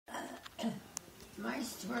My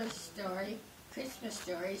first story, Christmas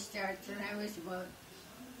story, starts when I was about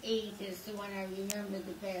 8. Is the one I remember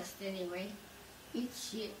the best anyway.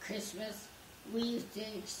 Each year, Christmas, we used to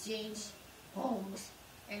exchange homes,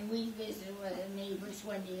 and we'd visit with the neighbors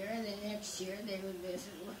one year, and the next year they would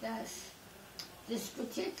visit with us. This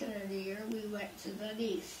particular year, we went to the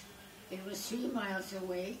Leith. It was 3 miles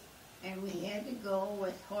away, and we had to go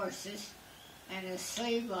with horses and a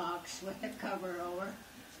sleigh box with a cover over,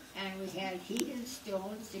 and we had heated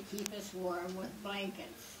stones to keep us warm with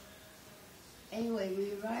blankets. Anyway,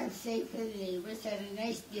 we arrived safe to the neighbors, had a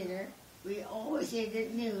nice dinner. We always ate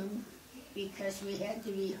at noon because we had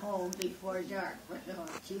to be home before dark with the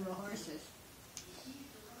team of horses.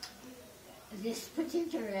 This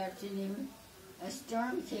particular afternoon, a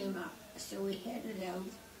storm came up, so we headed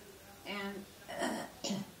out,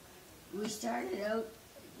 and we started out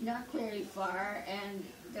not very far, and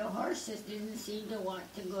the horses didn't seem to want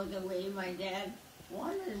to go the way my dad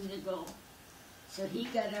wanted them to go. So he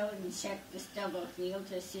got out and checked the stubble field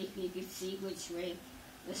to see if he could see which way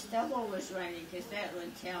the stubble was running, because that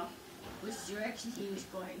would tell which direction he was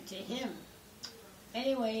going to him.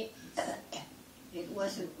 Anyway, it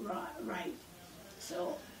wasn't right.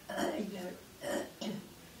 So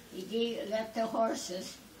he let the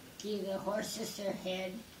horses, gave the horses their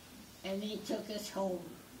head, and they took us home.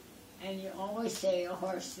 And you always say a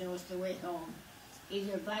horse knows the way home.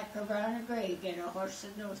 Either black or brown or gray, get a horse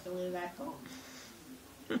that knows the way back home.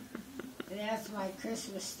 And that's my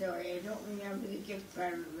Christmas story. I don't remember the gift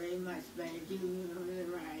part of it very much, but I do remember the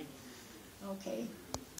ride. Okay.